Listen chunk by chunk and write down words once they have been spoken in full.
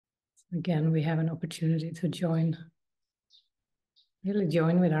Again, we have an opportunity to join, really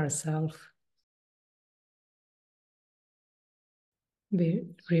join with ourselves. We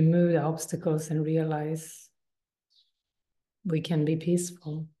remove the obstacles and realize we can be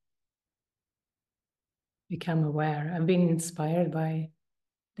peaceful. Become aware. I've been inspired by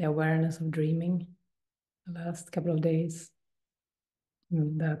the awareness of dreaming the last couple of days.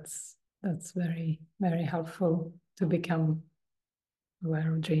 And that's very, very helpful to become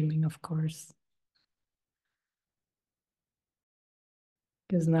aware of dreaming, of course.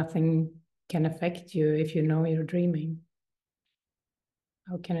 Because nothing can affect you if you know you're dreaming.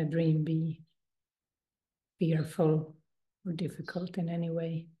 How can a dream be fearful or difficult in any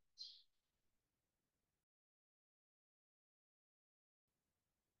way?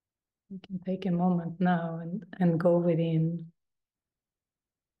 You can take a moment now and go within.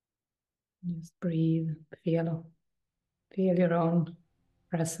 Just breathe, feel your own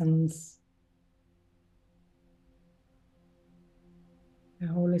presence. The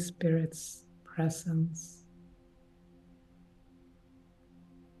Holy Spirit's presence.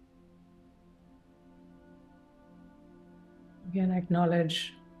 You can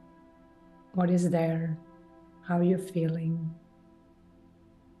acknowledge what is there, how you're feeling,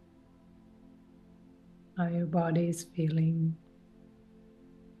 how your body is feeling.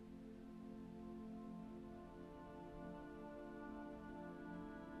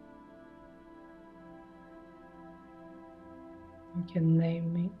 You can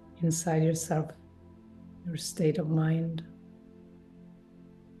name it inside yourself your state of mind.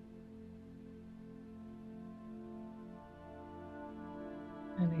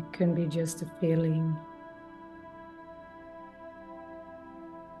 And it can be just a feeling.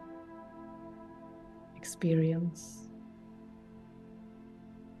 Experience.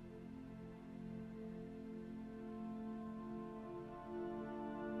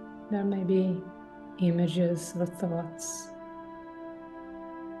 There may be images or thoughts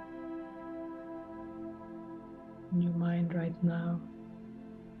in your mind right now.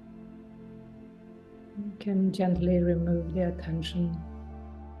 You can gently remove the attention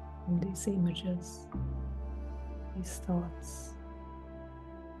from these images, these thoughts.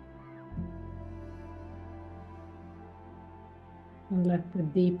 And let the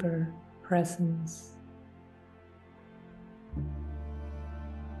deeper presence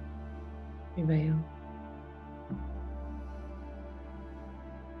prevail.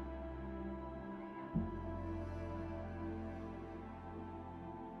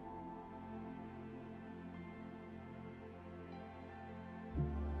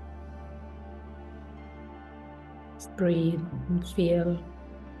 Just breathe and feel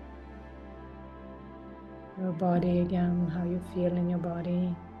your body again, how you feel in your body,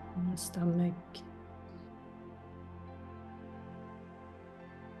 in your stomach.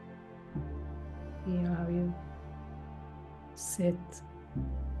 Feel how you sit,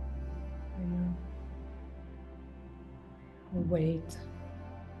 your weight.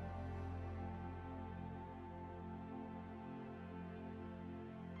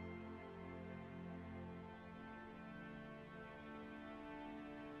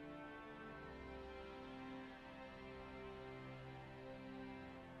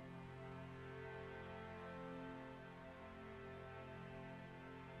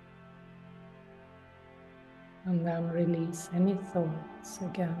 And then release any thoughts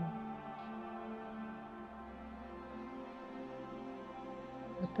again.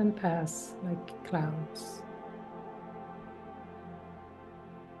 Let them pass like clouds.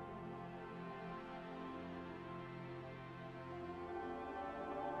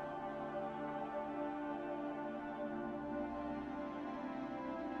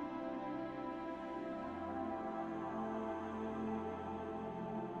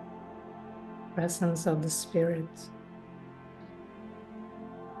 Presence of the Spirit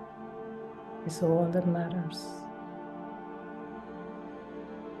is all that matters.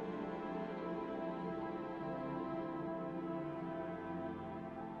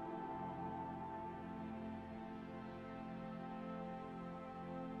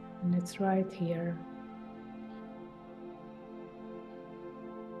 And it's right here.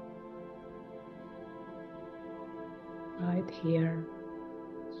 Right here.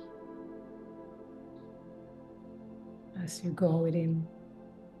 As you go within.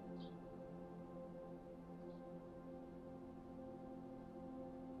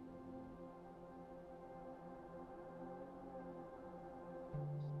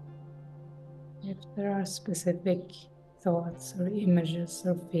 If there are specific thoughts or images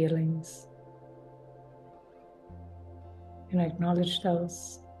or feelings, you can acknowledge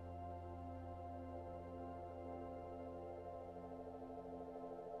those.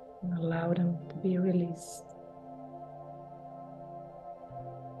 and allow them to be released.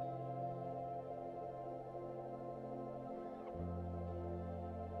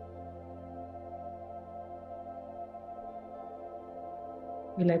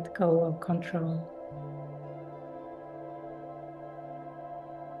 We let go of control.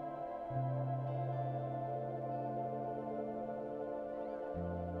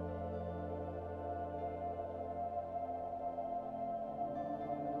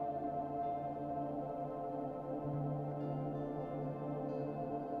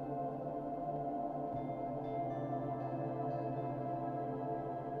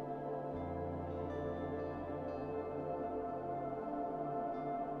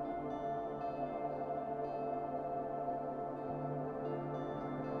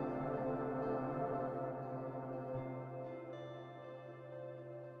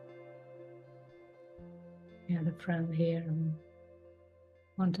 We had a friend here who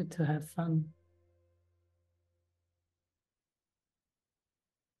wanted to have fun.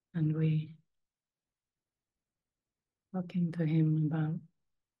 And we talking to him about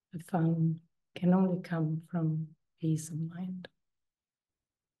the fun can only come from peace of mind.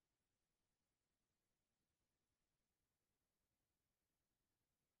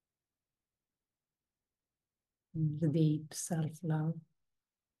 And the deep self-love.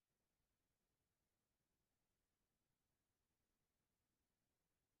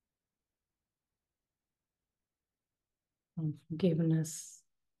 And forgiveness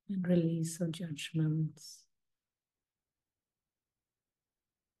and release of judgments.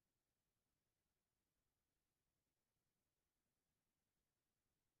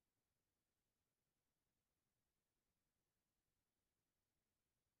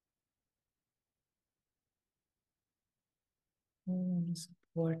 And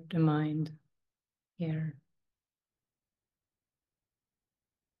support the mind here.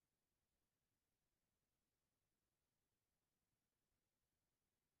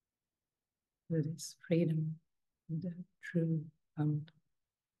 With this freedom, the true fun.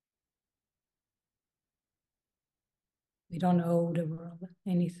 We don't owe the world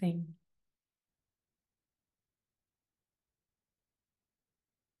anything.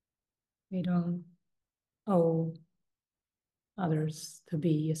 We don't owe others to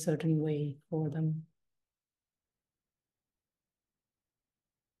be a certain way for them.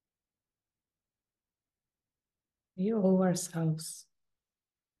 We owe ourselves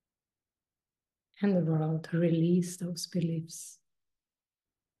and the world to release those beliefs.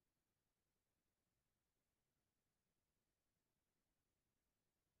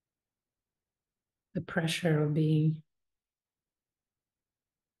 The pressure of being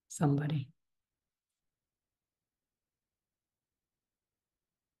somebody.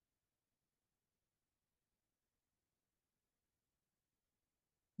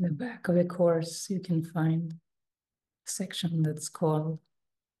 In the back of the course, you can find a section that's called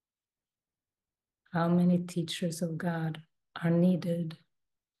 "How many teachers of God are needed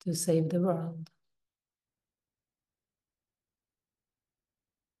to save the world?"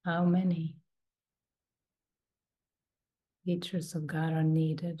 How many teachers of God are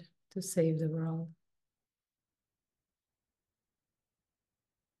needed to save the world?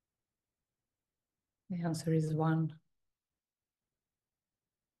 The answer is one.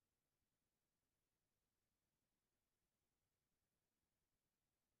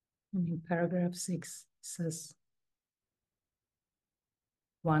 And in paragraph 6, it says,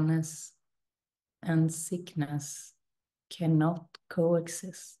 oneness and sickness cannot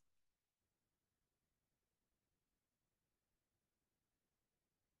coexist.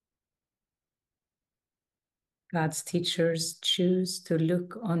 God's teachers choose to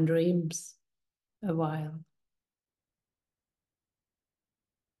look on dreams a while,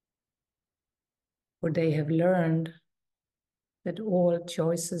 for they have learned that all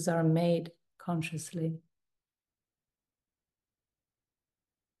choices are made consciously,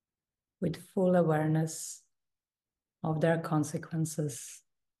 with full awareness of their consequences.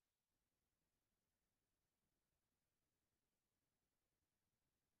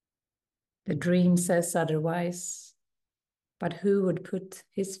 The dream says otherwise, but who would put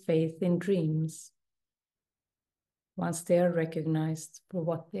his faith in dreams once they are recognized for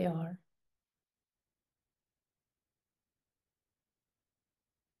what they are?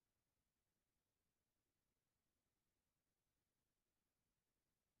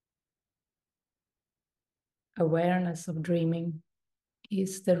 Awareness of dreaming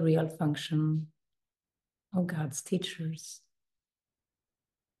is the real function of God's teachers.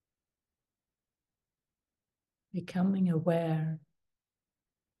 Becoming aware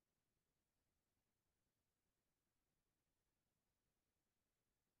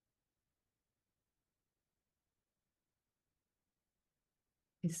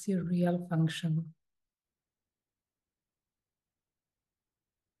is your real function.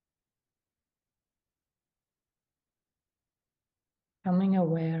 Becoming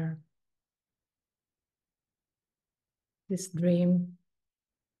aware, this dream,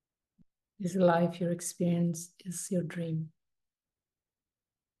 this life you experience is your dream.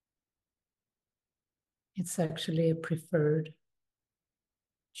 It's actually a preferred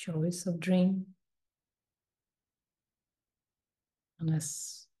choice of dream. And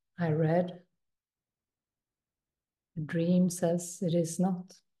as I read, the dream says it is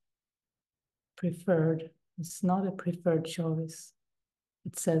not preferred. It's not a preferred choice.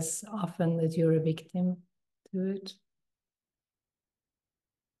 It says often that you're a victim to it.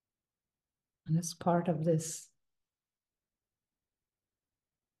 And as part of this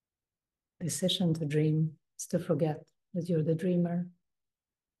decision to dream is to forget that you're the dreamer,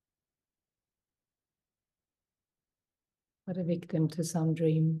 but a victim to some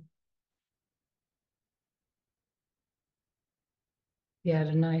dream. The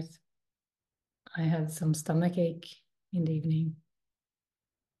other night, I had some stomach ache in the evening.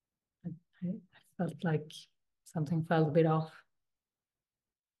 I felt like something felt a bit off.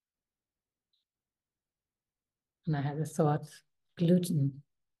 And I had a thought, gluten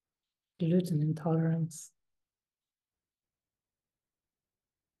intolerance.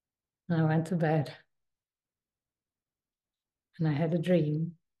 And I went to bed and I had a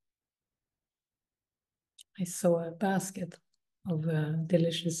dream. I saw a basket of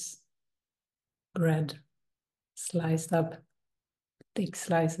delicious bread, sliced up, thick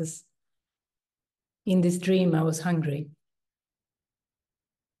slices. In this dream, I was hungry.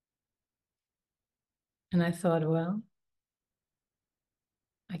 And I thought, well,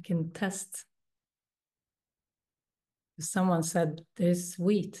 I can test. Someone said there's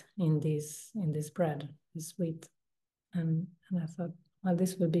wheat in this bread, this wheat. And I thought, well,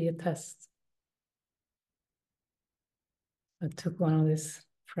 this would be a test. I took one of this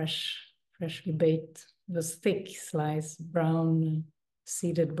freshly baked, it was thick slice, brown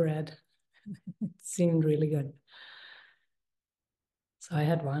seeded bread. It seemed really good. So I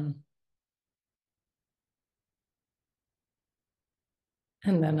had one.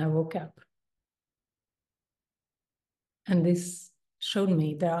 And then I woke up. And this showed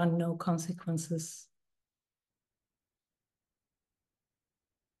me there are no consequences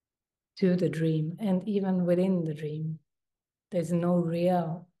to the dream. And even within the dream, there's no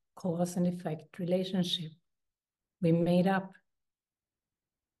real cause and effect relationship. We made up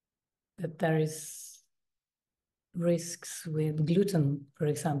that there is risks with gluten, for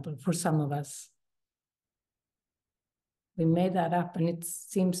example, for some of us. We made that up, and it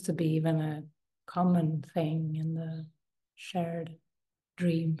seems to be even a common thing in the shared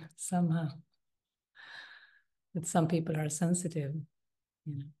dream somehow. That some people are sensitive,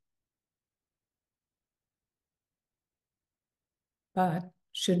 you know. But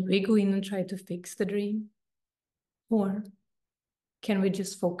should we go in and try to fix the dream? Or can we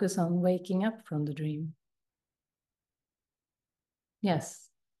just focus on waking up from the dream? Yes,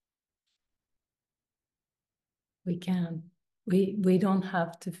 we can. We don't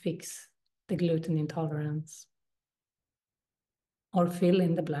have to fix the gluten intolerance or fill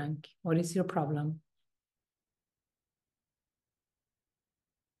in the blank. What is your problem?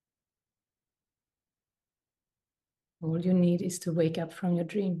 All you need is to wake up from your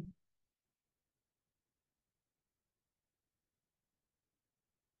dream.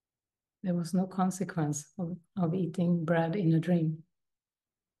 There was no consequence of eating bread in a dream.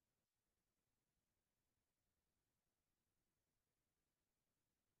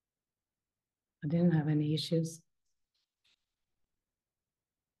 I didn't have any issues.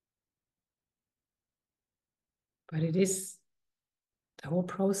 But it is, the whole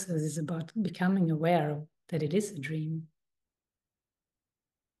process is about becoming aware that it is a dream.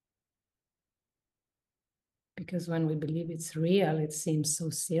 Because when we believe it's real, it seems so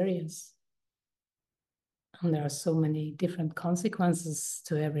serious. And there are so many different consequences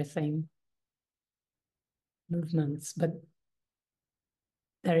to everything, movements, but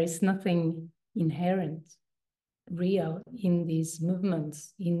there is nothing inherent, real in these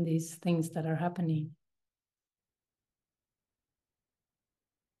movements, in these things that are happening.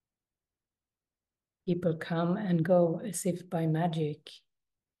 People come and go as if by magic.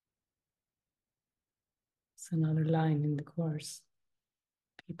 It's another line in the course.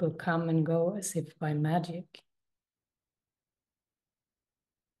 People come and go as if by magic.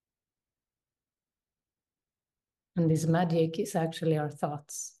 And this magic is actually our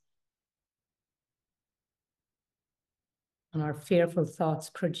thoughts. And our fearful thoughts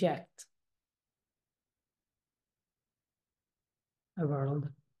project a world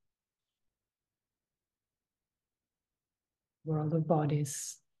of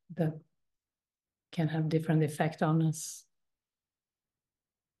bodies that can have different effect on us.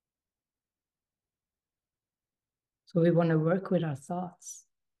 So we want to work with our thoughts.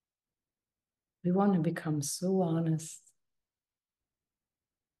 We want to become so honest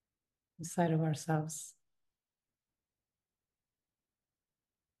inside of ourselves.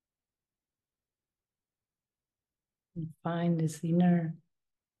 And find this inner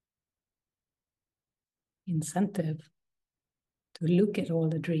incentive to look at all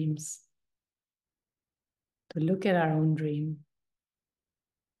the dreams, to look at our own dream,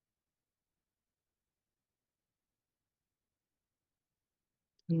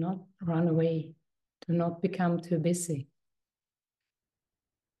 to not run away, to not become too busy.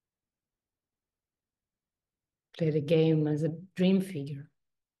 Play the game as a dream figure.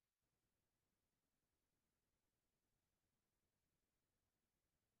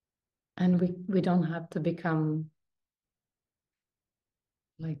 And we don't have to become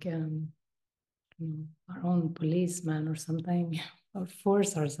like our own policeman or something, or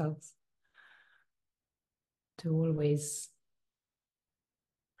force ourselves to always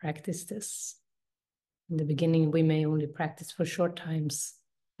practice this. In the beginning, we may only practice for short times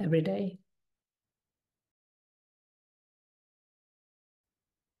every day.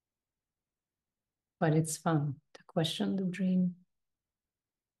 But it's fun to question the dream.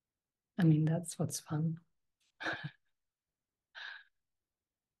 I mean, that's what's fun.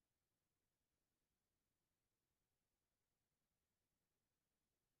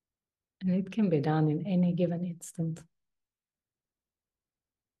 And it can be done in any given instant.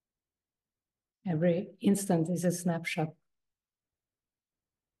 Every instant is a snapshot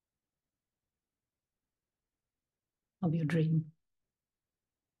of your dream.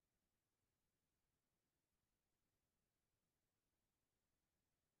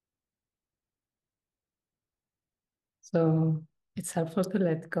 So it's helpful to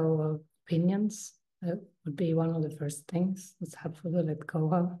let go of opinions. That would be one of the first things. It's helpful to let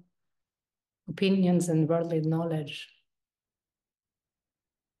go of opinions and worldly knowledge,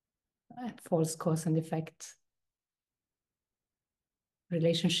 false cause and effect,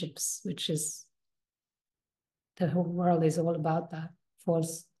 relationships, which is the whole world is all about that,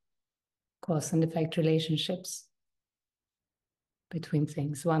 false cause and effect relationships between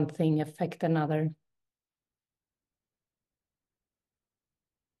things. One thing affect another.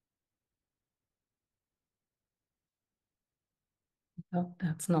 No,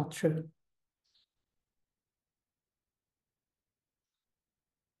 that's not true.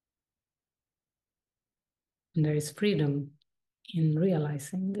 And there is freedom in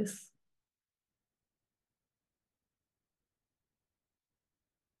realizing this.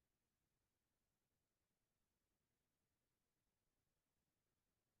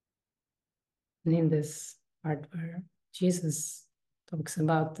 And in this part where Jesus talks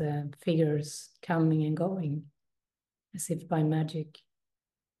about the figures coming and going as if by magic,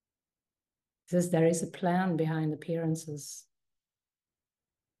 he says there is a plan behind appearances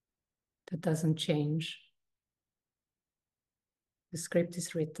that doesn't change. The script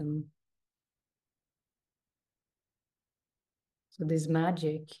is written. So this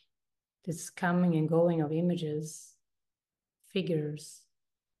magic, this coming and going of images, figures,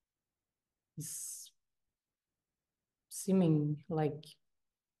 is seeming like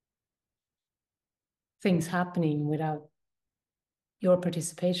things happening without your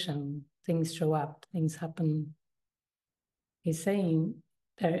participation. Things show up, things happen. He's saying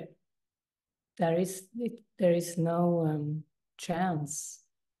there is no chance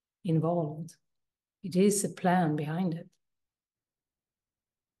involved. It is a plan behind it.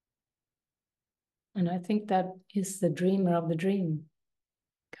 And I think that is the dreamer of the dream,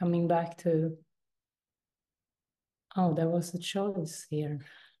 coming back to, oh, there was a choice here.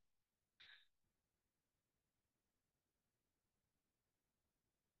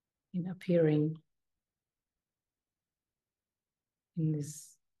 In appearing in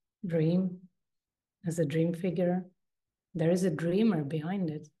this dream as a dream figure, there is a dreamer behind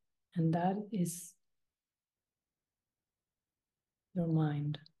it, and that is your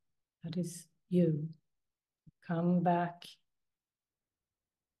mind. That is you. Come back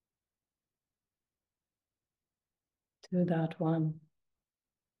to that one.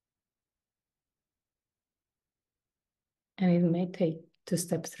 And it may take to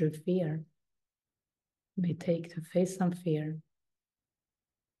step through fear. It may take to face some fear.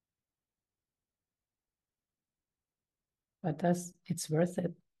 But it's worth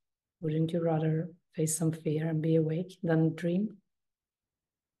it. Wouldn't you rather face some fear and be awake than dream?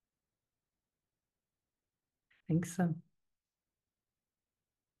 I think so.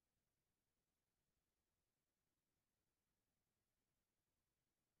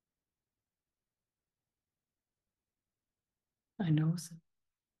 I know so.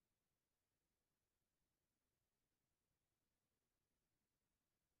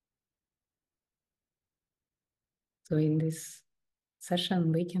 So in this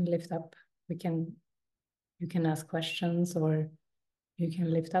session, we can lift up, you can ask questions, or you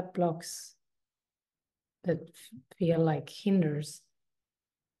can lift up blocks that feel like hinders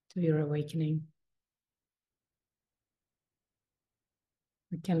to your awakening.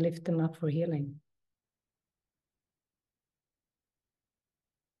 We can lift them up for healing.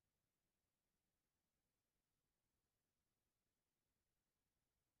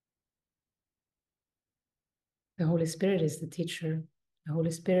 The Holy Spirit is the teacher. The Holy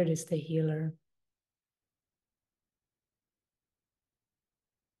Spirit is the healer.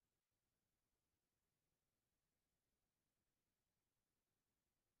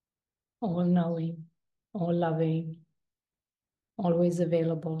 All knowing, all loving, always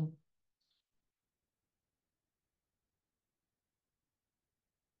available.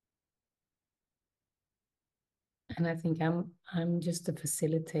 And I think I'm just a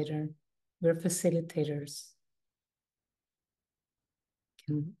facilitator. We're facilitators.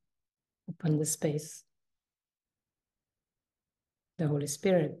 Can open the space. The Holy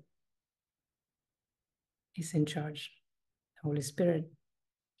Spirit is in charge. The Holy Spirit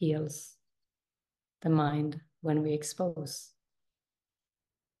heals the mind when we expose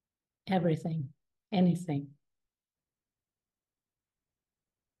everything, anything.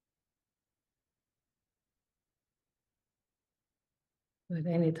 At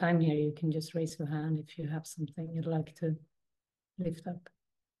any time here, you can just raise your hand if you have something you'd like to lift up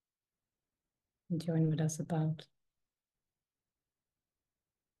and join with us about.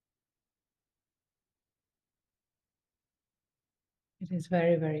 It is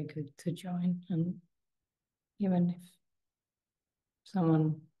very, very good to join. And even if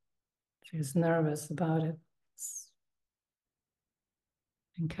someone feels nervous about it,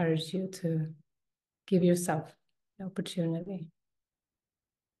 I encourage you to give yourself the opportunity.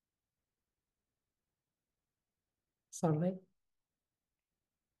 Sorry.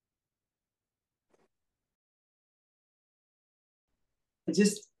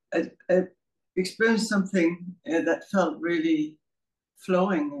 I experienced something that felt really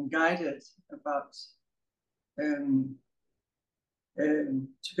flowing and guided about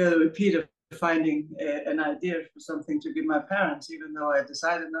together with Peter finding an idea for something to give my parents, even though I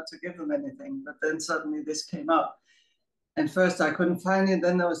decided not to give them anything. But then suddenly this came up. And first I couldn't find it.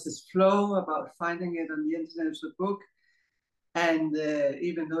 Then there was this flow about finding it on the internet as a book. And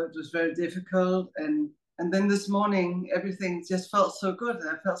even though it was very difficult, and then this morning everything just felt so good, and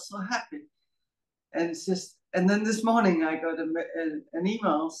I felt so happy. And it's just, and then this morning I got an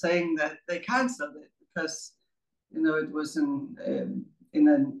email saying that they cancelled it because it was in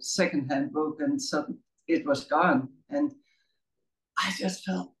a secondhand book, and so it was gone. And I just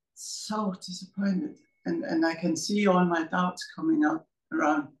felt so disappointed, and I can see all my doubts coming up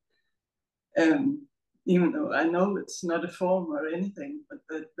around. Even though I know it's not a form or anything,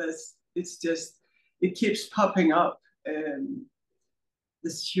 but it's just, it keeps popping up.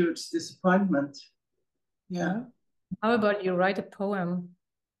 This huge disappointment. Yeah. How about you write a poem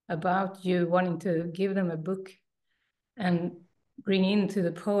about you wanting to give them a book and bring into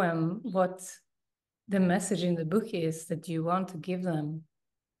the poem what the message in the book is that you want to give them.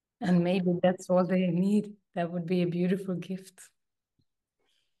 And maybe that's all they need. That would be a beautiful gift.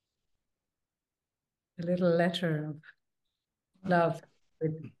 A little letter of love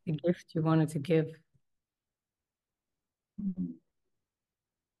with the gift you wanted to give.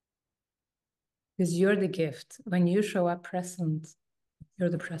 Because you're the gift. When you show up present, you're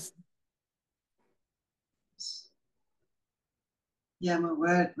the present. Yeah, I'm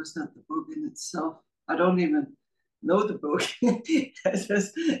aware it was not the book in itself. I don't even know the book.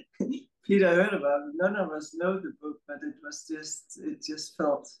 Peter heard about it. None of us know the book, but it just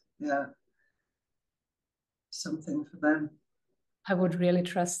felt, yeah, something for them. I would really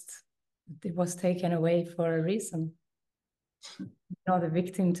trust that it was taken away for a reason. You're not a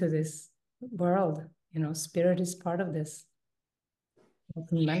victim to this world. Spirit is part of this.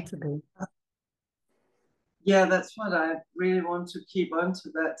 It's meant to be. Yeah, that's what I really want to keep on to,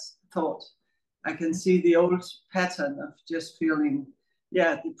 that thought. I can see the old pattern of just feeling,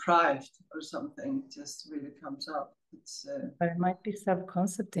 deprived or something just really comes up. But it might be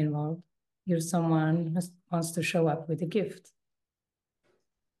self-concept involved. You're someone who wants to show up with a gift.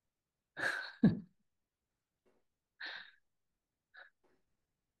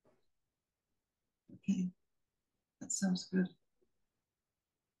 Okay, that sounds good.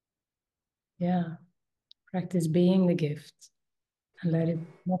 Yeah, practice being the gift and let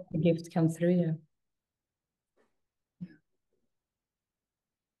the gift come through you.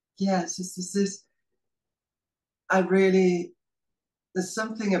 yes, there's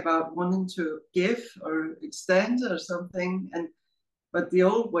something about wanting to give or extend or something, but the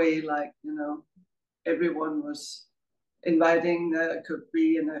old way, like, everyone was inviting, could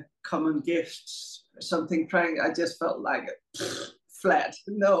be in a common gift, something trying. I just felt like flat.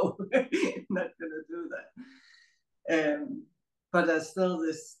 No, not gonna do that. But there's still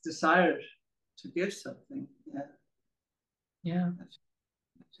this desire to give something. Yeah. Yeah. That's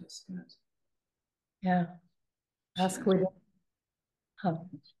just good. Yeah. Ask with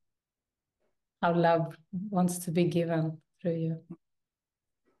how love wants to be given through you.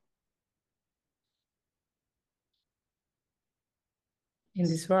 In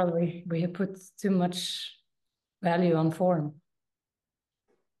this world, we put too much value on form.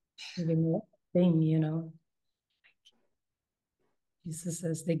 Even thing, Jesus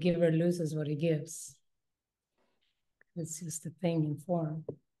says the giver loses what he gives. It's just a thing in form.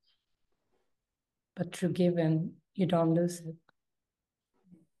 But through giving, you don't lose it.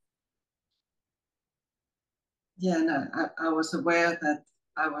 Yeah, no, I was aware that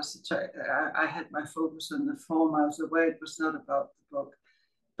I had my focus on the form. I was aware it was not about the book,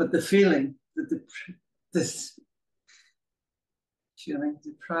 but the feeling, this feeling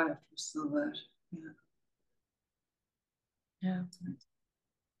deprived was still there. Yeah. Yeah.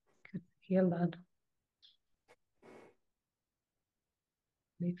 Could feel that.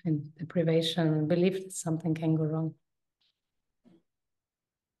 Belief in deprivation, belief that something can go wrong.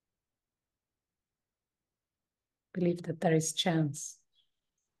 Believe that there is chance.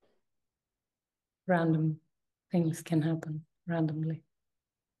 Random things can happen randomly.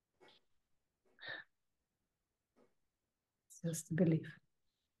 It's just a belief.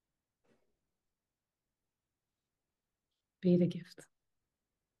 Be the gift.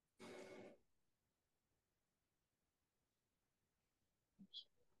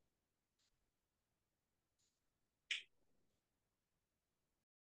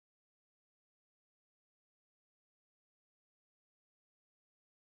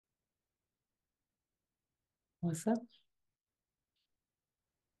 What's up?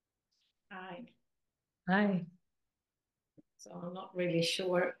 Hi. Hi. So I'm not really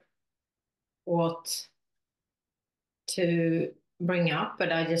sure what to bring up,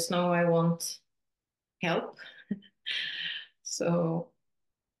 but I just know I want help. So,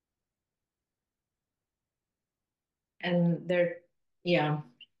 and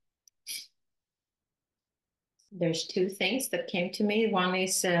there's two things that came to me. One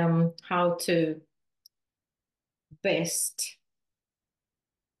is how to best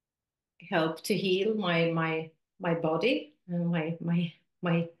help to heal my body and my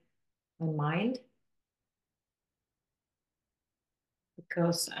mind,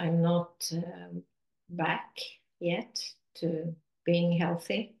 because I'm not back yet to being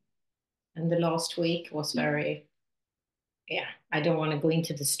healthy. And the last week was very, I don't want to go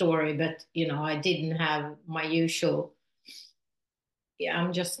into the story, but I didn't have my usual,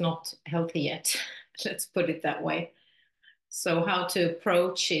 I'm just not healthy yet. Let's put it that way. So how to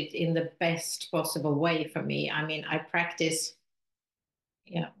approach it in the best possible way for me. I mean, I practice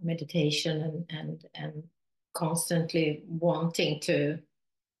meditation and constantly wanting to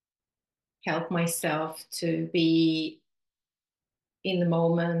help myself to be in the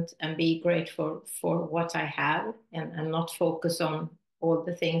moment and be grateful for what I have, and not focus on all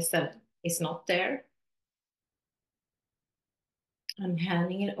the things that is not there. I'm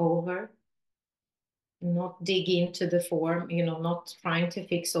handing it over, not dig into the form, not trying to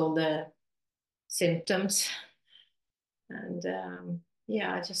fix all the symptoms. And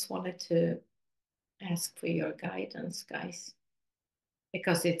I just wanted to ask for your guidance, guys,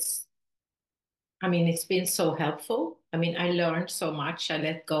 because it's been so helpful. I learned so much. I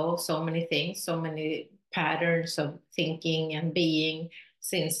let go of so many things, so many patterns of thinking and being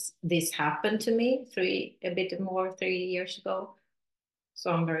since this happened to me 3 years ago.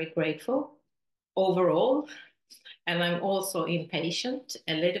 So I'm very grateful overall. And I'm also impatient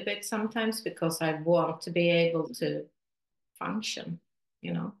a little bit sometimes, because I want to be able to function,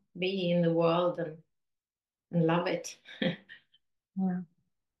 be in the world and love it. Yeah.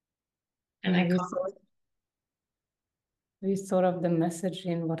 And I can't. We thought of the message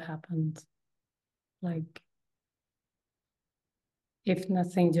in what happened. Like, if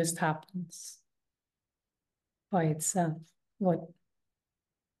nothing just happens by itself, what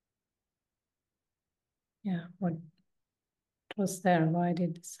was there? Why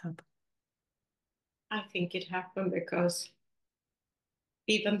did this happen? I think it happened because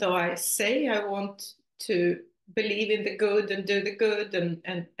even though I say I want to believe in the good and do the good,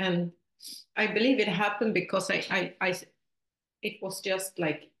 and I believe it happened because it was just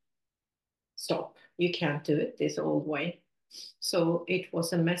like stop, you can't do it this old way. So it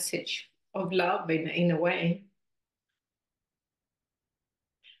was a message of love in a way.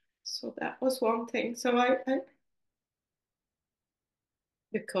 So that was one thing. So I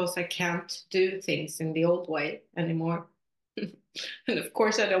because I can't do things in the old way anymore. And of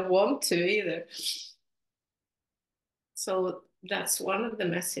course I don't want to either. So that's one of the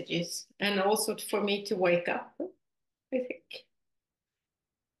messages. And also for me to wake up, I think.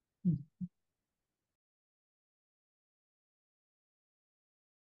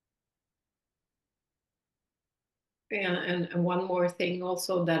 Yeah, and one more thing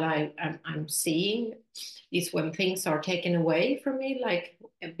also that I'm seeing is when things are taken away from me, like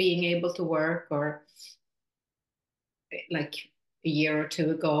being able to work, or like a year or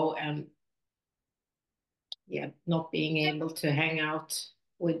two ago, and yeah, not being able to hang out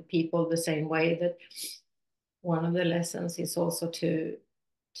with people the same way. That one of the lessons is also to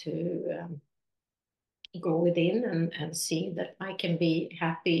go within and see that I can be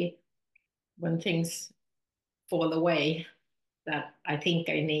happy when things fall away that I think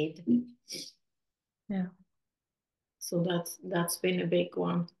I need. Yeah. So that's been a big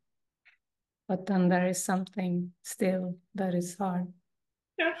one. But then there is something still that is hard.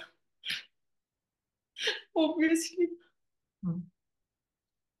 Yeah. Obviously. Mm.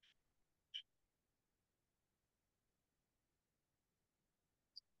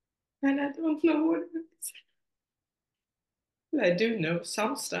 And I don't know what it is. I do know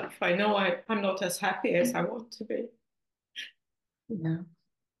some stuff. I know I'm not as happy as I want to be. Yeah.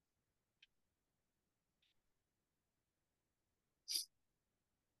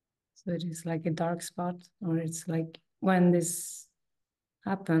 So it is like a dark spot, or it's like when this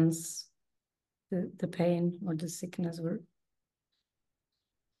happens, the pain or the sickness, or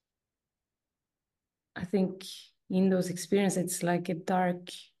I think in those experiences, it's like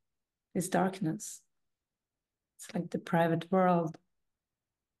it's darkness. It's like the private world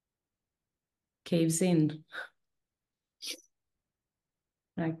caves in.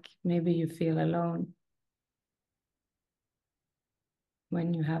 Like maybe you feel alone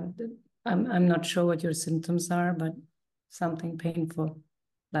when you have I'm not sure what your symptoms are, but something painful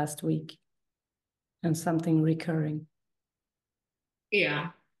last week and something recurring. Yeah.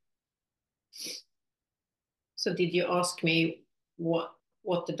 So did you ask me what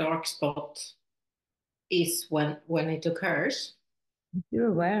the dark spot is when it occurs? You're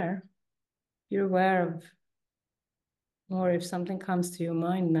aware. You're aware of, or if something comes to your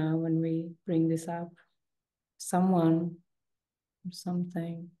mind now when we bring this up, someone or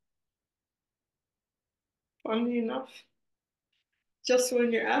something. Funny enough, just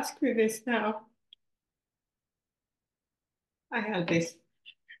when you ask me this now, I had this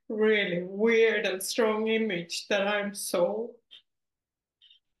really weird and strong image that I'm so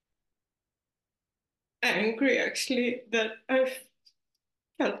angry, actually, that I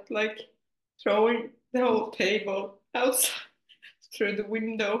felt like throwing the whole table outside through the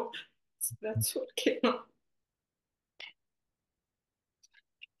window. So that's what came up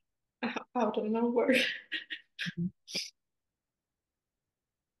out of nowhere.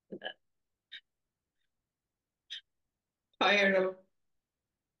 Tired of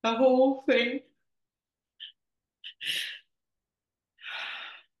the whole thing.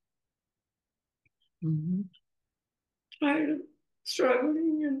 Mm-hmm. Tired of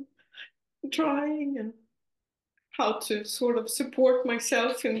struggling and trying, and how to sort of support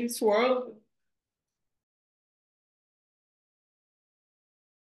myself in this world.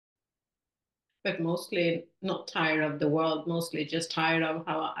 But mostly not tired of the world, mostly just tired of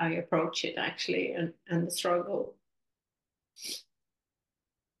how I approach it, actually, and the struggle,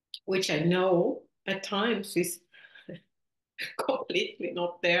 which I know at times is completely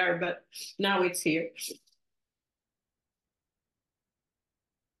not there, but now it's here.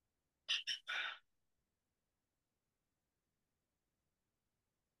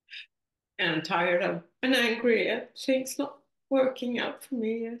 And tired of and angry at things not working out for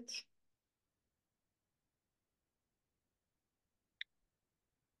me yet.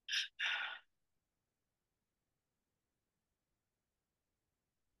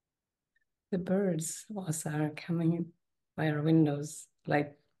 The birds also are coming by our windows,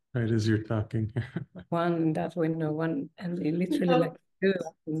 like right as you're talking. one in that window, one, and they literally like go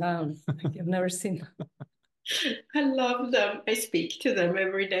up and down. Like I've never seen. I love them. I speak to them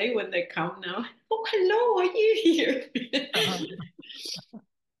every day when they come now. Oh, hello, are you here?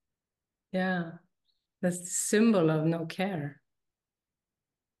 Yeah, that's the symbol of no care.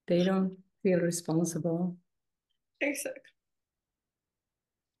 They don't feel responsible. Exactly.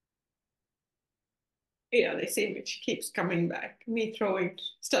 Yeah, this image keeps coming back. Me throwing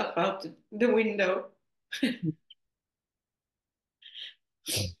stuff out the window.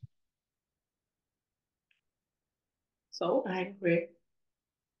 So angry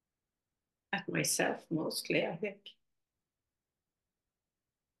at myself mostly, I think.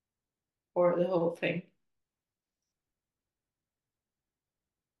 Or the whole thing.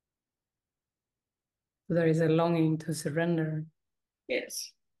 There is a longing to surrender.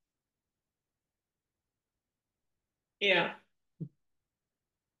 Yes. Yeah.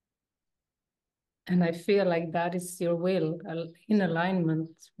 And I feel like that is your will in alignment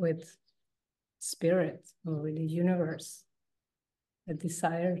with spirit or with the universe, a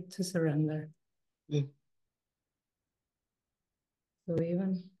desire to surrender. Mm. So we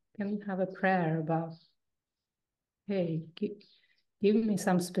even can have a prayer about, hey, give me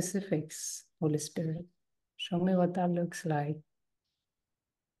some specifics, Holy Spirit. Show me what that looks like.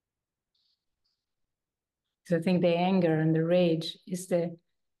 So I think the anger and the rage is the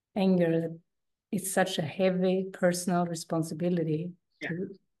anger that it's such a heavy personal responsibility to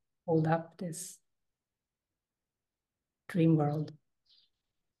hold up this dream world,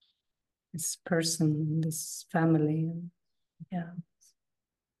 this person, this family. And yeah.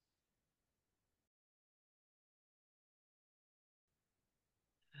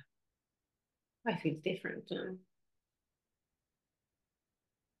 I feel different now.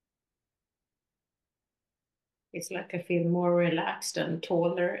 It's like I feel more relaxed and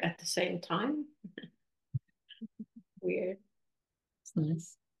taller at the same time. Weird. It's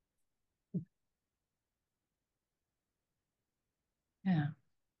nice. Yeah.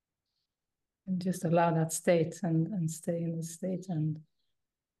 And just allow that state and stay in the state. And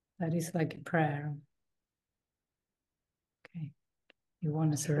that is like a prayer. Okay. You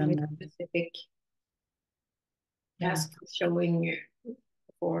want to surrender. Specific task showing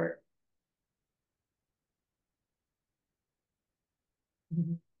for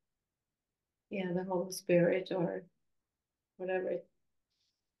yeah, the Holy Spirit or whatever.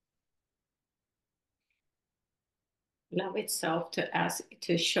 Love itself to ask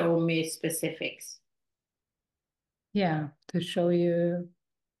to show me specifics. Yeah, to show you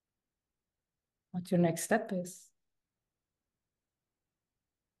what your next step is.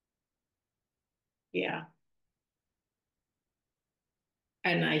 Yeah.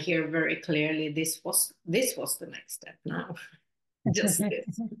 And I hear very clearly this was the next step now. Just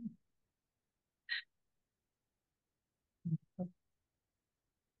this.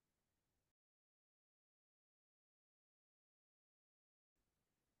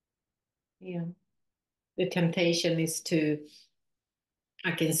 Yeah. The temptation is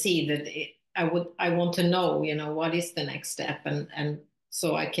I can see that I want to know, what is the next step and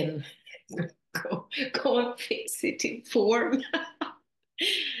so I can go and fix it in form.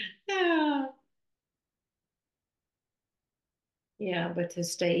 Yeah. Yeah, but to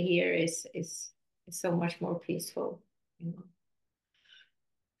stay here is so much more peaceful,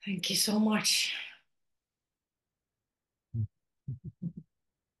 Thank you so much.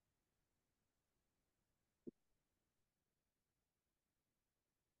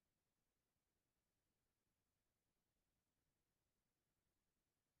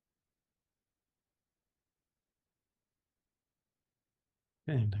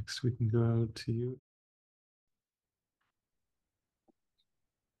 Okay, next we can go to you.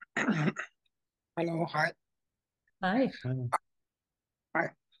 Hello, hi. Hi. Hi.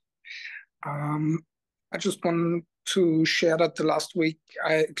 I just want to share that the last week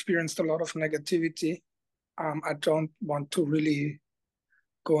I experienced a lot of negativity. I don't want to really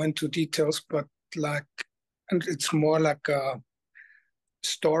go into details, but and it's more like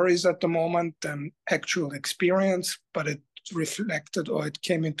stories at the moment than actual experience, but it reflected or it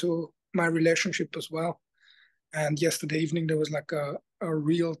came into my relationship as well. And yesterday evening, there was like a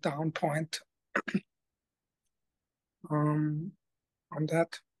real down point on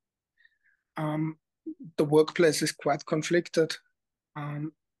that. The workplace is quite conflicted.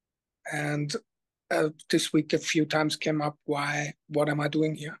 And this week a few times came up, what am I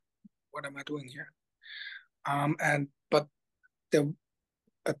doing here? What am I doing here? But there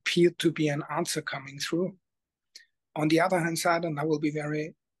appeared to be an answer coming through. On the other hand side, and I will be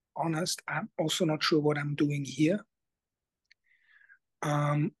very honest, I'm also not sure what I'm doing here.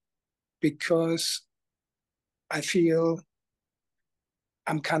 Because I feel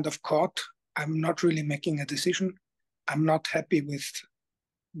I'm kind of caught. I'm not really making a decision. I'm not happy with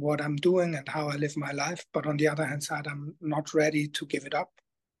what I'm doing and how I live my life. But on the other hand side, I'm not ready to give it up.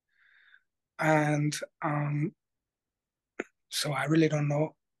 And so I really don't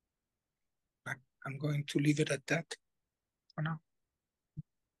know. I'm going to leave it at that for now.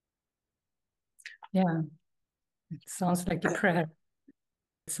 Yeah, it sounds like a prayer.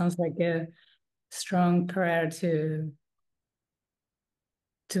 It sounds like a strong prayer to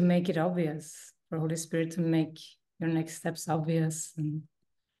make it obvious, for Holy Spirit to make your next steps obvious. And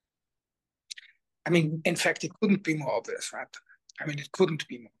I mean, in fact, it couldn't be more obvious, right? I mean, it couldn't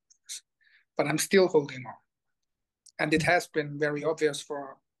be more obvious, but I'm still holding on. And it has been very obvious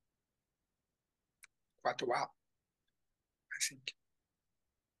for quite a while, I think.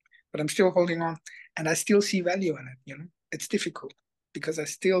 But I'm still holding on, and I still see value in it, you know? It's difficult because I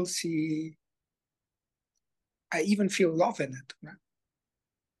still see, I even feel love in it, right?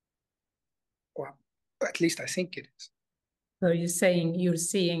 Or at least I think it is. so you're saying you're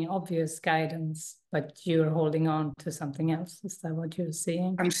seeing obvious guidance, but you're holding on to something else. Is that what you're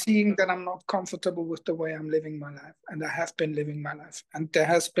seeing? I'm seeing that I'm not comfortable with the way I'm living my life, and I have been living my life. And there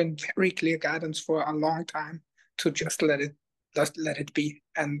has been very clear guidance for a long time to just let it be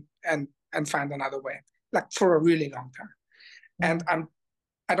and find another way, like for a really long time. Yeah. And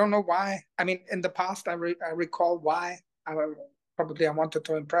I don't know why. I mean, in the past, I recall why. Probably I wanted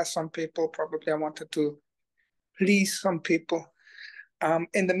to impress some people. Probably I wanted to please some people.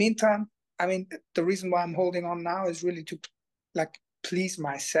 In the meantime, I mean, the reason why I'm holding on now is really to like please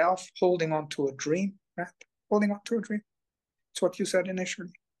myself, holding on to a dream, right? Holding on to a dream. It's what you said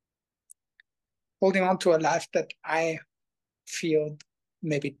initially. Holding on to a life that I feel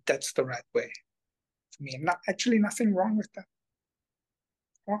maybe that's the right way for me. Not actually nothing wrong with that.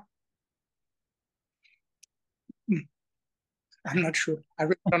 Well, I'm not sure. I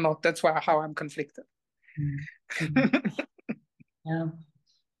really don't know. That's how I'm conflicted. Yeah.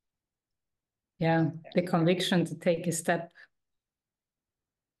 Yeah. The conviction to take a step,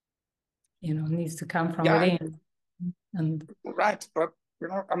 you know, needs to come from within. And right, but you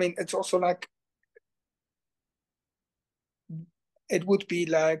know, I mean, it's also like it would be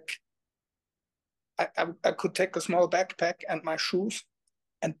like I could take a small backpack and my shoes,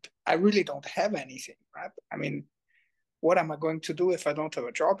 and I really don't have anything, right? I mean, what am I going to do if I don't have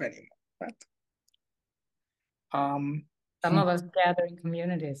a job anymore, right? Some of us gather in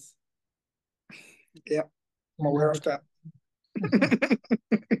communities. Yeah, I'm aware of that.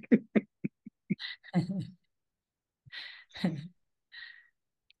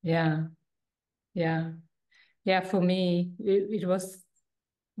 Yeah. For me, it was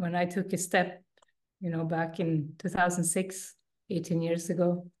when I took a step, you know, back in 2006, 18 years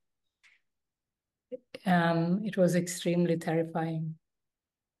ago. It was extremely terrifying.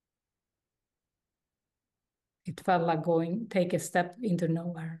 It felt like take a step into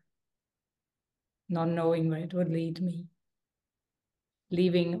nowhere, not knowing where it would lead me,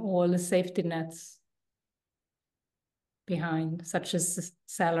 leaving all the safety nets behind, such as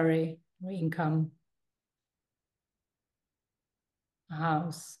salary or income, a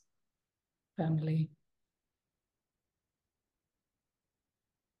house, family.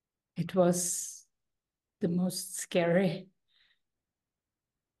 It was the most scary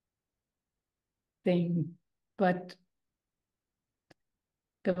thing, but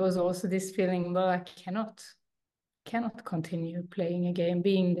there was also this feeling, well, I cannot continue playing a game,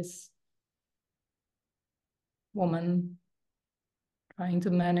 being this woman trying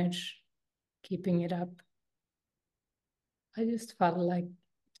to manage keeping it up. I just felt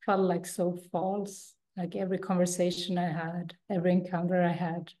like so false. Like every conversation I had, every encounter I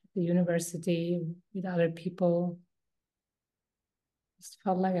had at the university with other people, just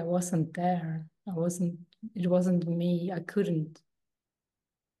felt like I wasn't there. It wasn't me. I couldn't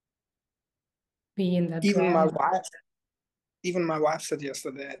be in that drama. Even my wife said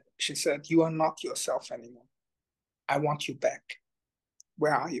yesterday, she said, "You are not yourself anymore. I want you back.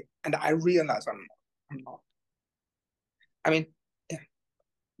 Where are you?" And I realize I'm not. I mean, yeah,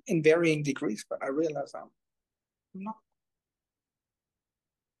 in varying degrees, but I realize I'm not.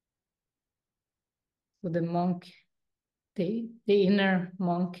 So the monk, the inner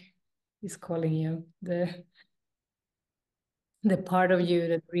monk is calling you, the part of you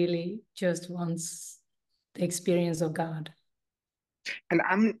that really just wants the experience of God. And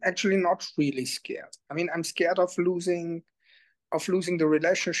I'm actually not really scared. I mean, I'm scared of losing the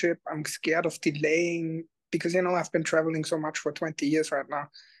relationship. I'm scared of delaying because, you know, I've been traveling so much for 20 years right now,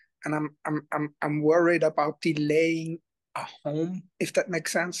 and I'm worried about delaying a home, if that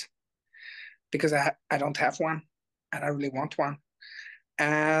makes sense, because I don't have one and I really want one.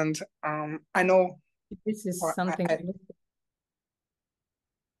 And I know this is something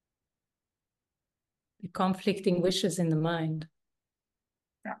the conflicting wishes in the mind.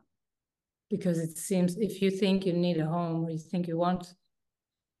 Yeah. Because it seems if you think you need a home or you think you want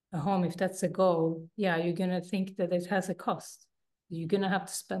a home, if that's a goal, yeah, you're going to think that it has a cost. You're going to have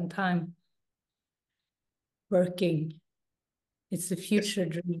to spend time working. It's a future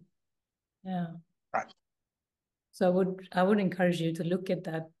dream. Yeah. Right. So I would encourage you to look at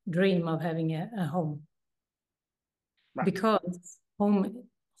that dream of having a home. Right. Because home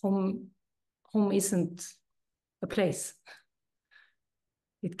isn't a place.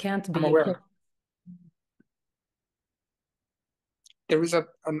 It can't be I'm a aware. place. There is a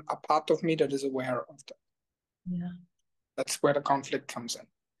part of me that is aware of that. Yeah. That's where the conflict comes in.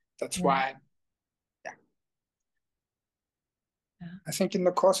 That's why, yeah. I think in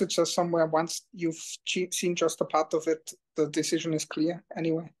the course it says somewhere, once you've seen just a part of it, the decision is clear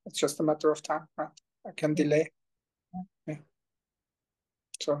anyway. It's just a matter of time, right? I can delay. Yeah.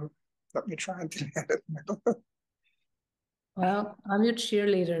 So let me try and delay it. Well, I'm your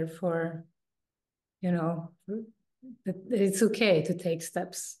cheerleader for, that it's okay to take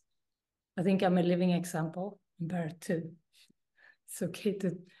steps. I think I'm a living example in Barret too. It's okay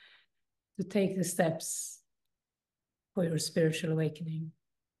to take the steps for your spiritual awakening.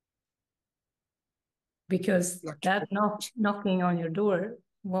 Because that knocking on your door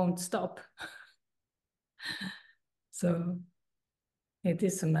won't stop. So it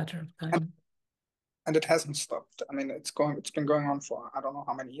is a matter of time. And it hasn't stopped. I mean, it's been going on for I don't know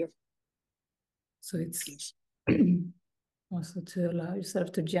how many years. So it's also to allow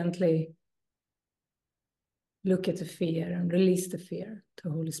yourself to gently look at the fear and release the fear to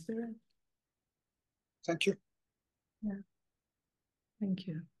Holy Spirit. Thank you. Yeah. Thank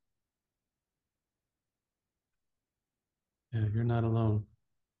you. Yeah, you're not alone.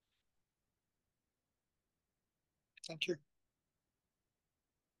 Thank you.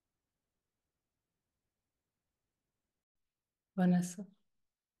 Vanessa.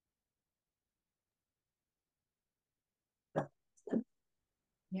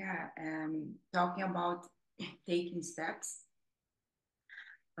 Yeah, talking about taking steps,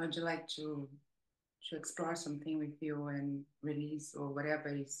 I'd like to explore something with you and release or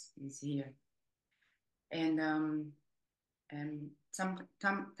whatever is here. And some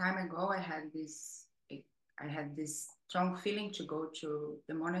time ago, I had this strong feeling to go to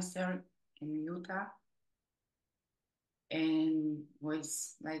the monastery in Utah, and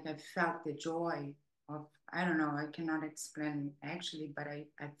was like I felt the joy of, I don't know, I cannot explain actually, but I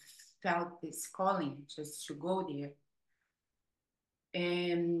felt this calling just to go there.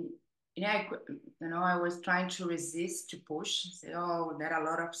 And yeah, I was trying to resist, to push, say, oh, there are a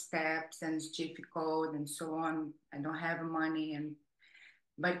lot of steps and it's difficult and so on. I don't have money,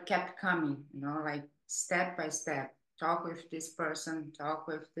 but it kept coming, like step by step. Talk with this person, talk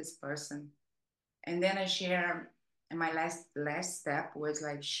with this person. And then I share, and my last step was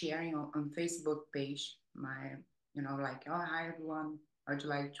like sharing on Facebook page, my, like, oh, hi everyone, I'd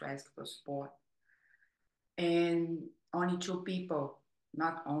like to ask for support. And only 2 people,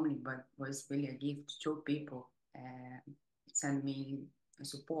 not only, but was really a gift, 2 people sent me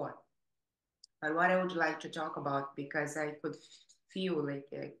support. But what I would like to talk about, because I could feel like,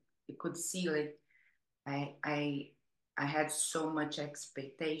 I could see like I had so much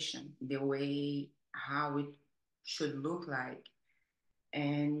expectation, the way how it should look like,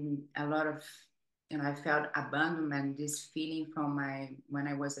 and a lot of, I felt abandonment, this feeling from when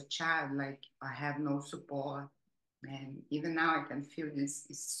I was a child, like I have no support, and even now I can feel this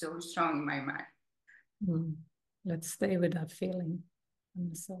is so strong in my mind. Let's stay with that feeling,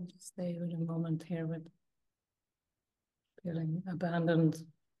 and so stay with a moment here with feeling abandoned.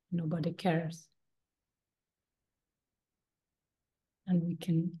 Nobody cares. And we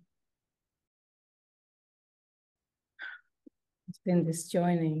can, in this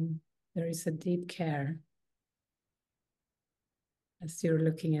joining, there is a deep care. As you're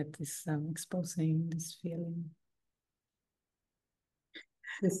looking at this, exposing this feeling.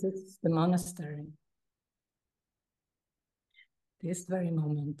 This is the monastery. This very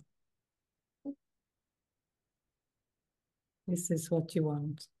moment. This is what you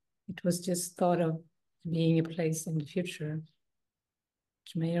want. It was just thought of being a place in the future,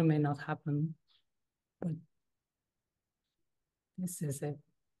 which may or may not happen, but this is it.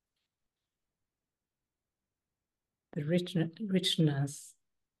 The richness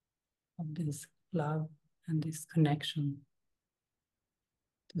of this love and this connection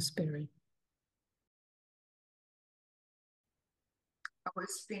to spirit. I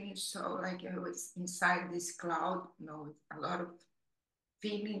was feeling so like I was inside this cloud, with a lot of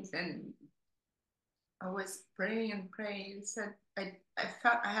feelings, and I was praying and praying. Said I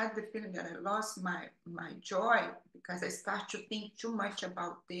felt I had the feeling that I lost my joy, because I started to think too much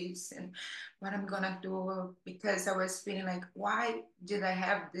about this and what I'm gonna do, because I was feeling like, why did I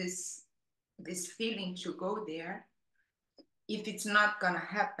have this feeling to go there if it's not gonna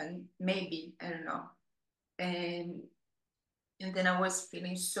happen? Maybe, I don't know. And then I was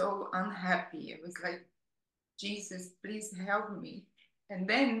feeling so unhappy. I was like, Jesus, please help me. And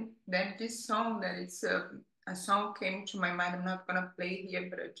then this song that it's a song came to my mind. I'm not gonna play it here,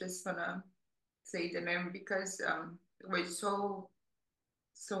 but I just wanna say the name because it was so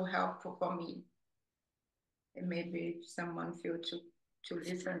helpful for me. And maybe if someone feel to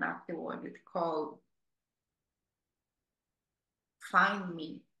listen afterward, it's called Find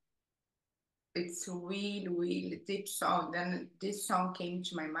Me. It's a really, really deep song. Then this song came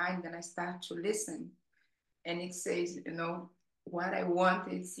to my mind, and I start to listen. And it says, you know, what I want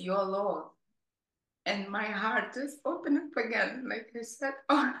is your love. And my heart just opened up again. Like I said,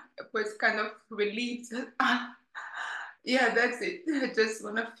 oh, it was kind of relieved. Ah, yeah, that's it. I just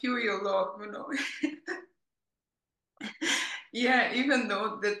want to feel your love, you know. Yeah, even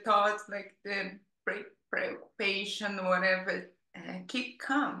though the thoughts like the preoccupation or whatever keep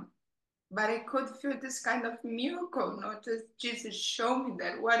calm, but I could feel this kind of miracle, not just Jesus show me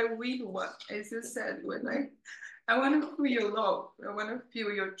that what I really want, as you said, was like, I want to feel your love, I want to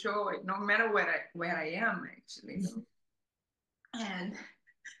feel your joy, no matter where I am actually. You know? And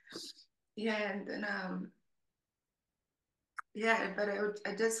yeah, and then yeah, but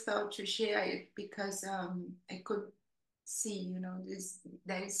I just felt to share it because I could see, you know, this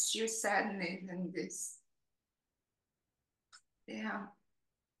there is sheer sadness and this, yeah,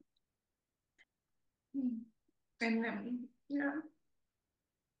 and yeah,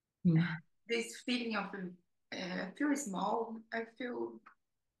 this feeling of I feel small. I feel,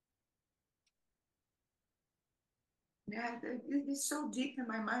 yeah, it is so deep in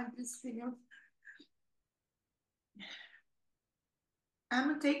my mind. This feeling of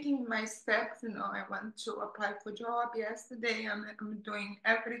I'm taking my steps. You know, I want to apply for job yesterday. I'm doing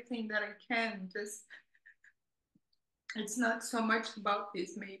everything that I can. Just it's not so much about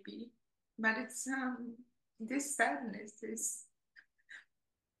this maybe, but it's this sadness,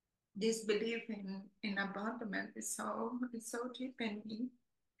 this belief in abandonment is it's so deep in me.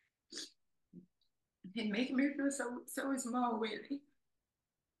 It makes me feel so small, really.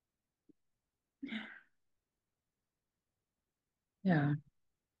 Yeah.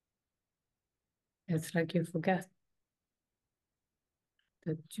 It's like you forget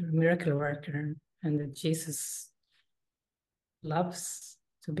that you're a miracle worker and that Jesus loves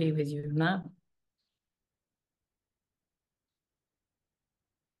to be with you now.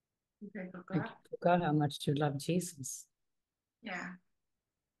 I Like forgot. you forgot how much you love Jesus. Yeah.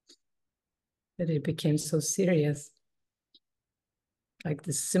 That it became so serious. Like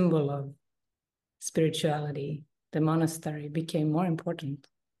the symbol of spirituality, the monastery became more important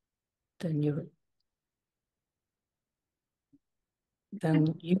than you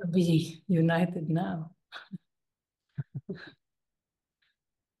be united now.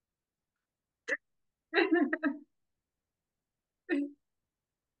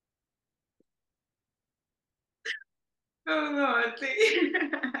 Oh no, I think.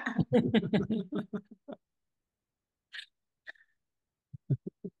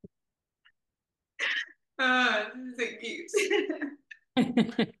 This is a gift.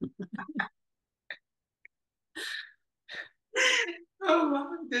 Oh wow,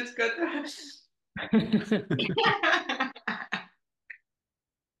 that's got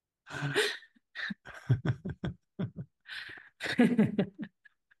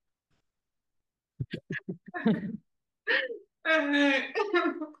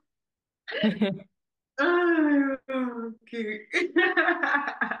Oh, okay.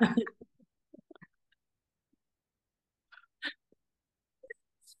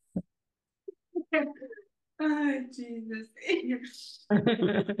 Oh, Jesus.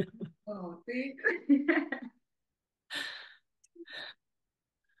 Oh, thank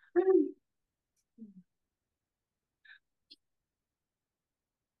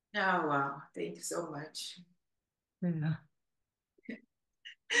Oh, wow. Thank you so much. Yeah.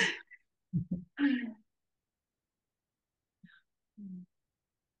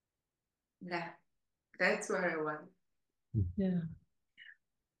 Yeah, that's what I want. Yeah.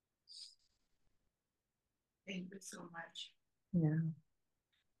 Thank you so much. Yeah.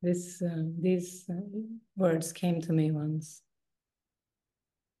 These words came to me once.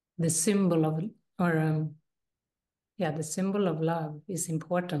 The symbol of, the symbol of love is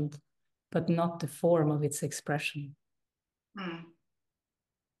important, but not the form of its expression.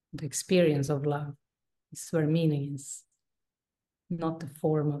 The experience of love is where meaning is, not the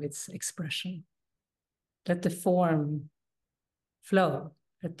form of its expression. Let the form flow.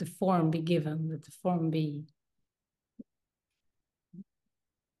 Let the form be given. Let the form be.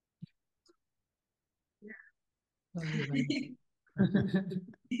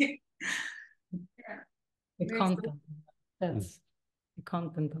 Yeah. The content. That's the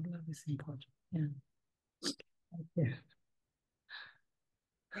content of love is important. Yeah.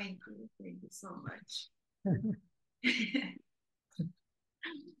 Thank you. Thank you so much.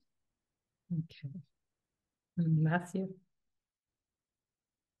 Okay. Matthew.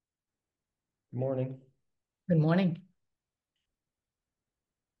 Good morning. Good morning.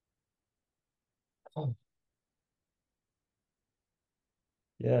 Oh.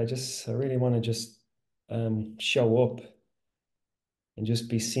 Yeah, I really want to just show up and just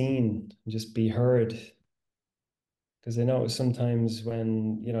be seen and just be heard. Because I know sometimes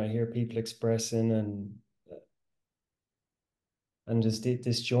when, I hear people expressing and just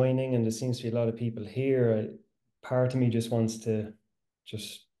disjoining, and there seems to be a lot of people here, part of me just wants to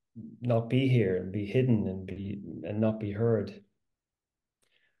just not be here and be hidden and not be heard.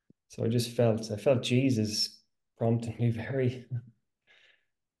 So I felt Jesus prompting me very,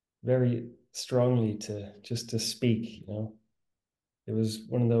 very strongly to speak, It was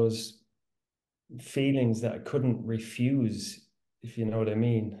one of those feelings that I couldn't refuse, if you know what I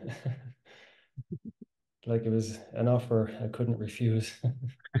mean. Like it was an offer I couldn't refuse.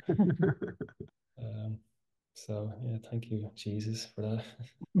 So yeah, thank you, Jesus, for that.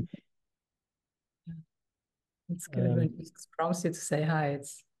 It's good when Jesus prompts you to say hi.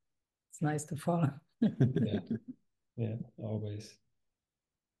 It's nice to follow. Yeah, always.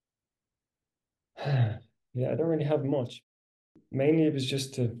 Yeah, I don't really have much. Mainly it was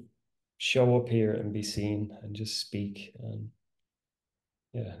just to show up here and be seen and just speak. And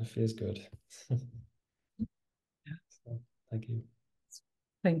yeah, it feels good. So, thank you.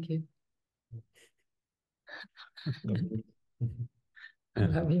 Thank you. Love you. I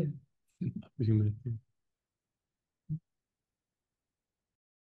love you. Love you, Matthew.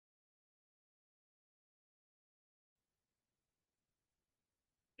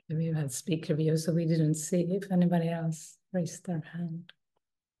 We had speaker view, so we didn't see if anybody else raised their hand.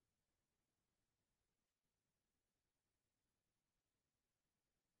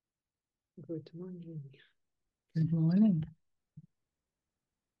 Good morning. Good morning.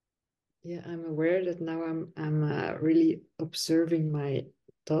 Yeah, I'm aware that now I'm really observing my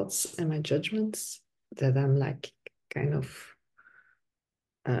thoughts and my judgments. That I'm like kind of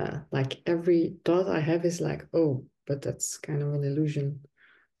like every thought I have is like, oh, but that's kind of an illusion.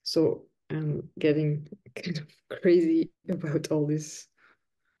 So I'm getting kind of crazy about all this.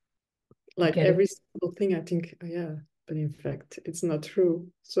 Like every single thing, I think, oh, yeah, but in fact, it's not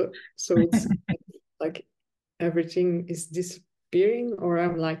true. So it's like everything is disappearing, or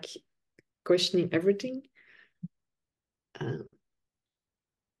I'm like questioning everything.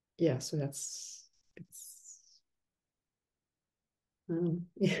 Yeah, so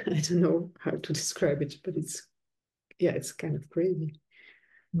yeah, I don't know how to describe it, but it's kind of crazy.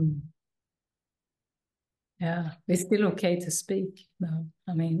 Yeah, it's still okay to speak though.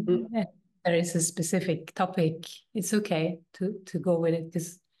 I mean, if there is a specific topic, it's okay to go with it,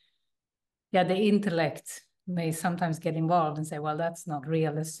 because yeah, the intellect may sometimes get involved and say, well, that's not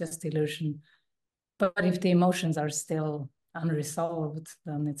real, it's just illusion. But if the emotions are still unresolved,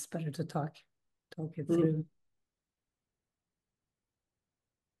 then it's better to talk it through.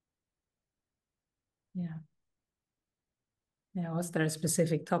 Yeah. Yeah, was there a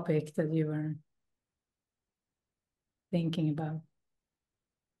specific topic that you were thinking about?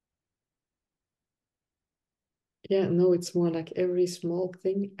 Yeah, no, it's more like every small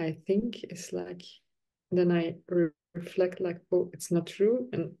thing I think is like, then I reflect like, oh, it's not true,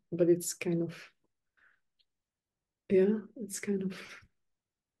 but it's kind of, yeah, it's kind of,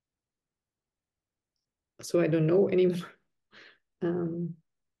 so I don't know anymore.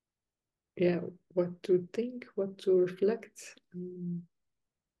 Yeah, what to think, what to reflect.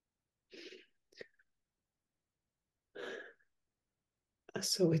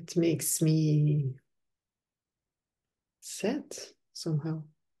 So it makes me sad somehow.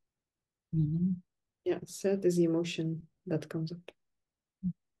 Yeah, sad is the emotion that comes up.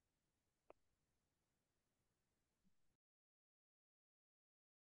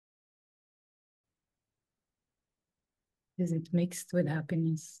 Is it mixed with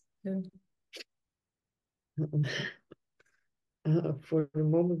happiness too? For the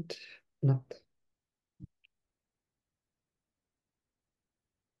moment, not.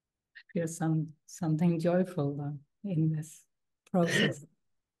 I feel something joyful though in this process.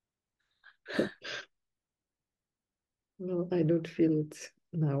 Well, I don't feel it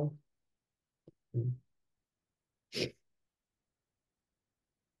now.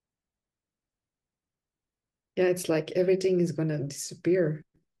 Yeah, it's like everything is gonna disappear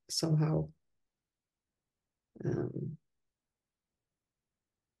somehow.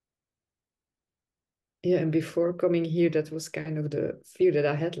 yeah, and before coming here, that was kind of the fear that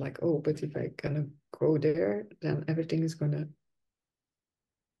I had, like, oh, but if I kind of go there, then everything is gonna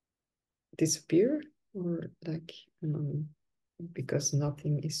disappear, or like, because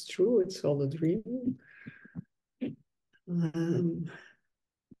nothing is true, it's all a dream.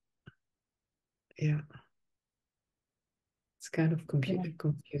 Yeah, it's kind of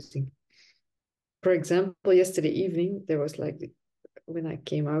confusing. For example, yesterday evening, there was like, when I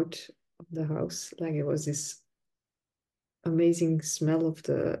came out of the house, like it was this amazing smell of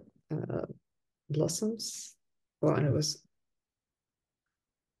the blossoms. Well, and it was,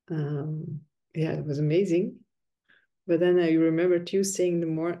 yeah, it was amazing. But then I remembered you saying in the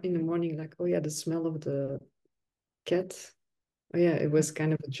morning, like, oh yeah, the smell of the cat. Oh yeah, it was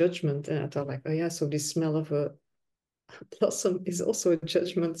kind of a judgment. And I thought like, oh yeah, so this smell of a blossom is also a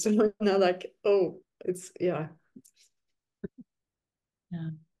judgment. So now like, oh, it's, yeah. Yeah.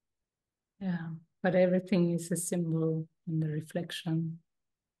 Yeah. But everything is a symbol in the reflection.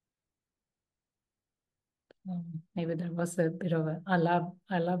 Maybe there was a bit of a I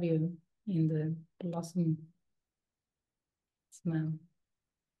love you in the blossom smell.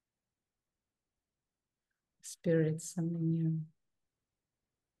 Spirits sending you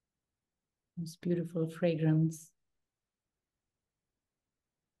this beautiful fragrance.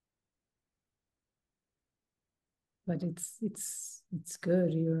 But it's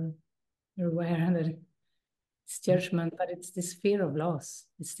good. You're aware that it's judgment, but it's this fear of loss.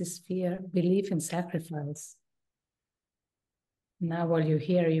 It's this fear, belief in sacrifice. Now, while you're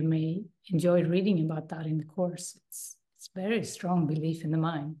here, you may enjoy reading about that in the course. It's very strong belief in the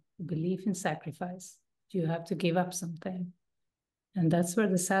mind, belief in sacrifice. You have to give up something. And that's where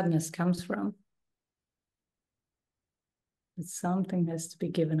the sadness comes from. That something has to be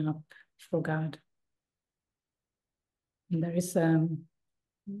given up for God. And there is a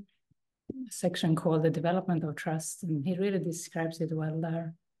section called the development of trust, and he really describes it well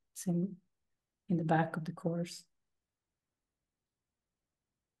there. It's in the back of the course.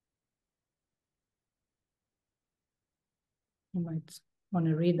 You might want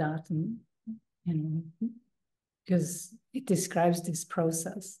to read that, and because it describes this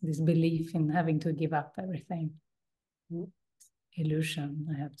process, this belief in having to give up everything. Illusion,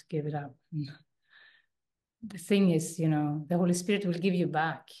 I have to give it up. The thing is, the Holy Spirit will give you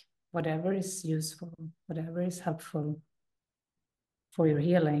back whatever is useful, whatever is helpful for your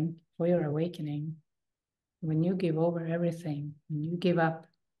healing, for your awakening. When you give over everything, when you give up,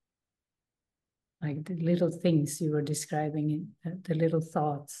 like the little things you were describing, the little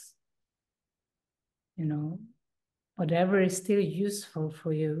thoughts, whatever is still useful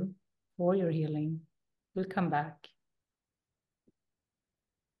for you, for your healing, will come back.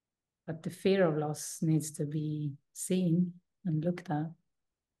 But the fear of loss needs to be seen and looked at.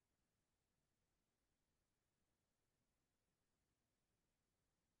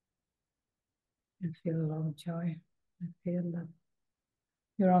 I feel a lot of joy. I feel that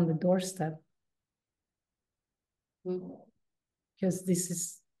you're on the doorstep. Because this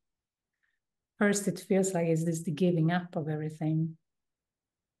is, first it feels like, is this the giving up of everything?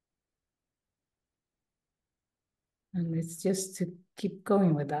 And it's just to keep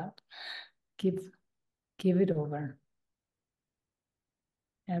going with that. Give it over.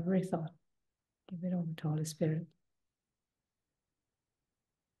 Every thought, give it over to Holy Spirit.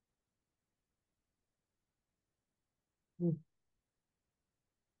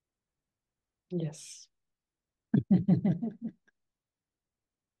 Yes.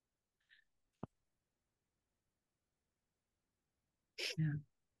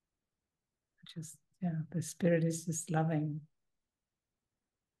 Yeah. The Spirit is just loving.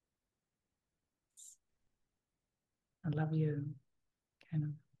 I love you, kind of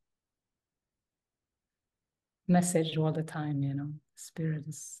message all the time, The Spirit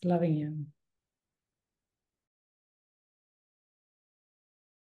is loving you.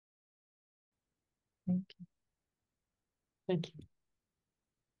 Thank you. Thank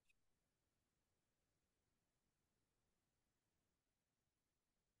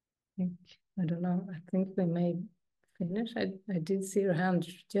you. I don't know. I think we may finish. I did see your hand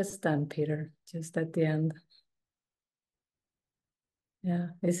just then, Peter, just at the end. Yeah.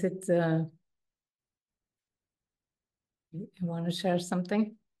 Is it, you want to share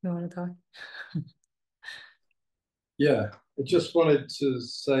something? You want to talk? Yeah, I just wanted to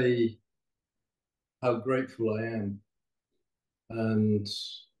say how grateful I am. And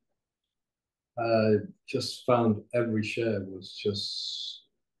I just found every share was just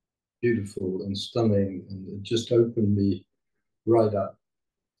beautiful and stunning, and it just opened me right up.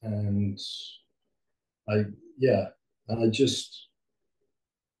 And I just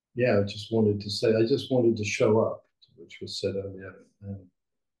yeah, I just wanted to show up, which was said earlier,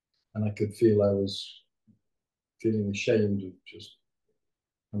 and I could feel I was feeling ashamed of just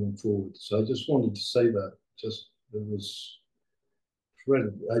coming forward. So I just wanted to say that. Just it was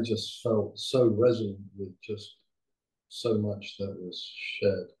incredible. I just felt so resonant with just so much that was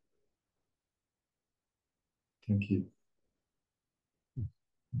shared. Thank you.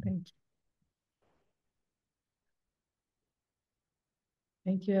 Thank you.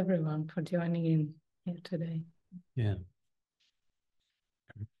 Thank you, everyone, for joining in here today. Yeah.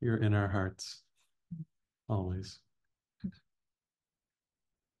 You're in our hearts, always.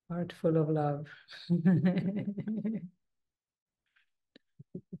 Heart full of love. There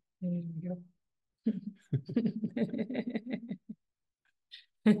you go.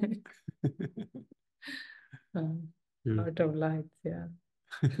 Heart of light, yeah.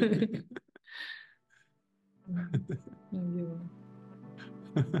 You.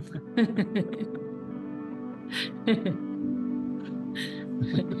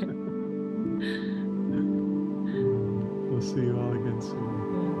 We'll see you all again soon.